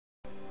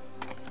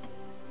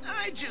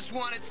just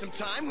wanted some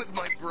time with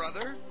my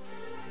brother.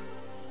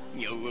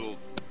 You little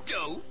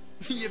dope.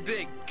 You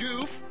big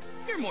goof.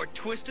 You're more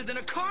twisted than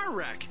a car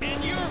wreck.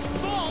 And you're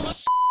full of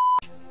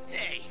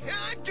Hey,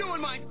 I'm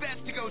doing my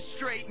best to go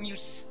straight and you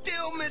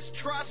still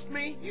mistrust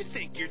me? You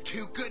think you're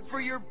too good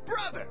for your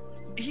brother.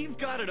 You've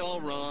got it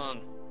all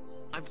wrong.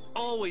 I've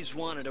always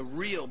wanted a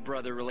real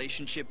brother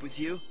relationship with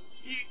you.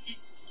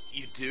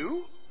 You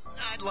do?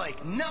 I'd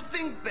like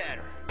nothing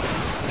better.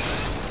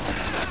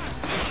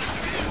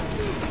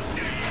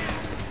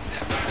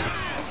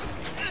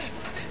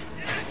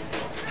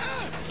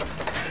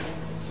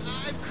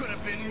 I could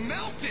have been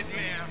melted,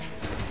 man.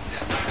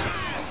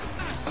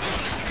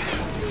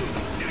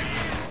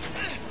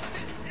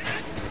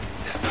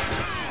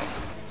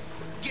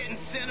 Getting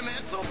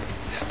sentimental?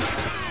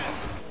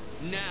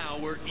 Now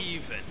we're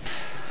even.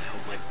 I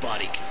hope my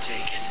body can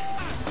take it.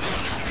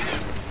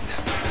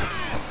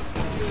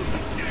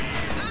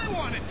 I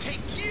want to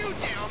take you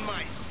down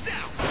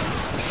myself.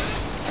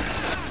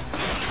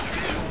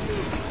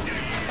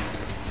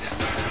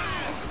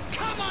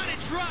 Come on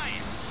and try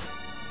it!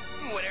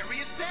 Whatever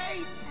you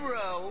say,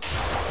 bro.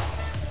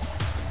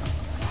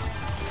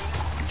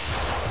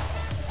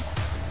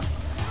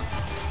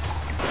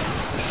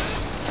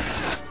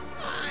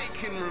 I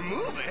can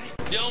remove it.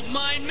 Don't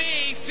mind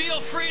me.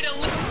 Feel free to...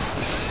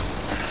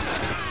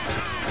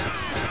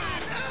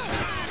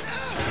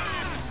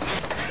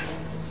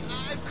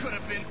 I could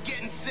have been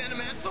getting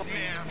sentimental,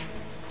 man.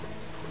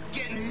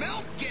 Getting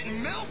milk,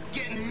 getting milk,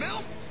 getting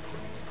milk.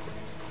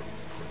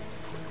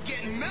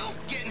 Getting milk,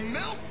 getting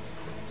milk.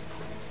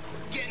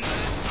 Getting...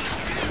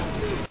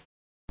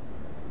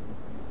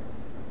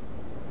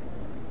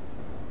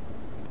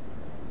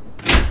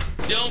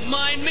 Don't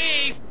mind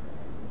me.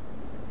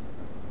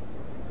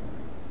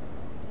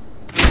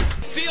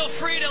 Feel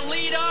free to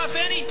lead off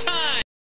anytime.